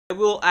I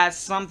will add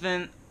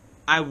something.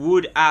 I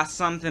would add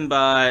something,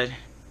 but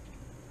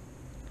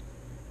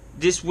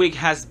this week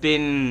has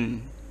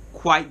been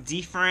quite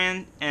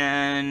different,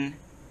 and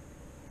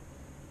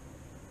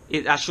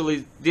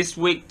this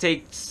week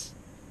takes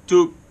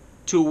two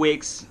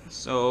weeks,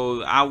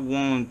 so I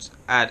won't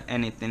add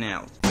anything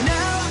else.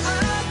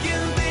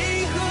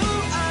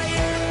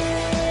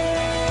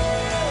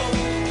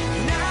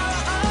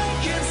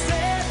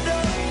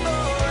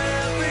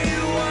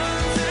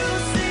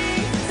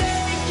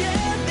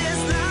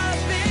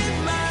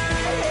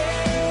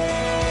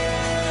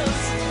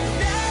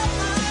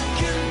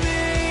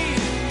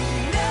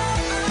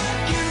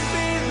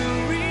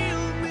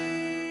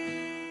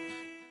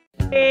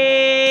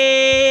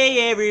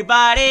 Hey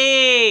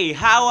everybody,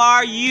 how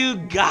are you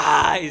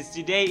guys?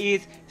 Today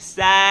is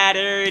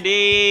Saturday.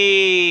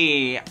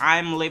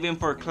 I'm leaving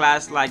for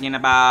class like in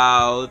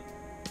about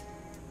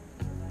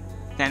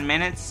 10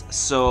 minutes,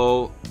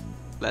 so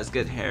let's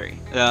hurry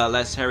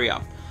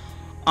up.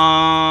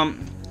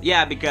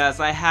 Yeah, because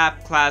I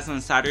have class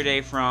on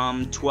Saturday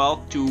from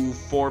 12 to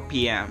 4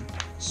 p.m.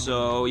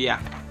 So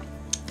yeah.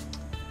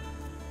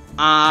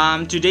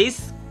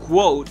 Today's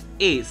quote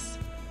is: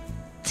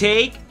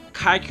 take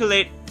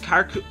calculated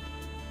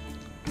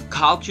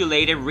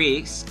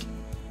risk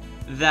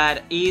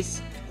that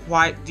is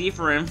quite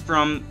different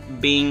from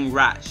being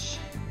rash.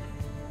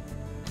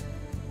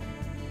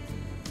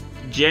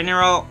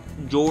 General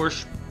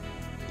George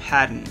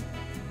Patton,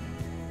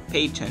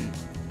 Patton,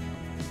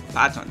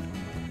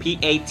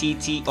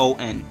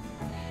 P-A-T-T-O-N.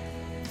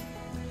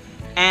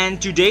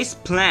 And today's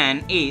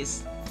plan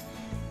is: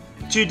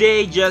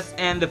 today just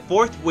end the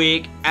 4th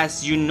week.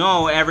 As you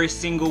know, every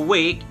single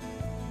week,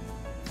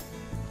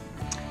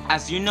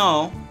 as you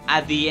know,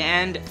 at the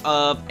end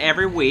of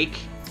every week,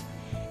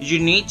 you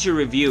need to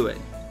review it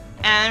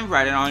and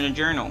write it on your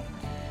journal,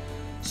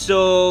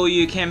 so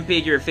you can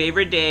pick your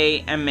favorite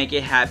day and make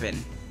it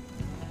happen.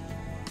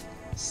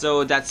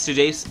 So that's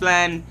today's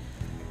plan.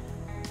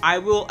 I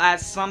would add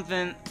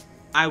something,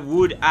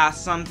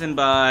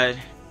 but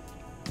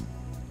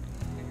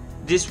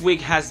this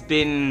week has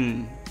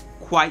been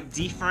quite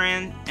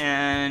different,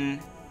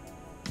 and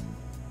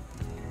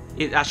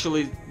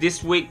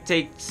this week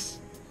takes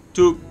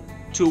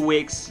two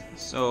weeks,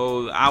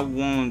 so I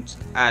won't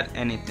add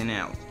anything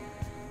else.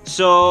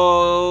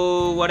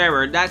 So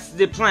whatever, that's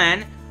the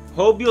plan.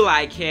 Hope you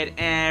like it,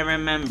 and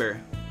remember,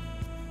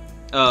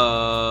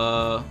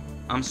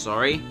 I'm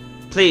sorry,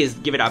 please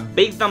give it a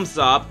big thumbs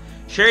up,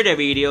 share the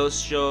video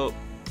so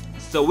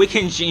we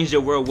can change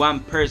the world one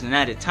person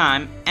at a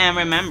time, and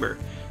remember,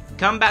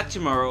 come back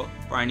tomorrow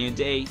for a new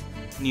day,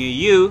 new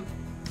you,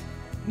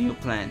 new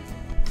plan.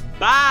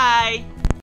 Bye.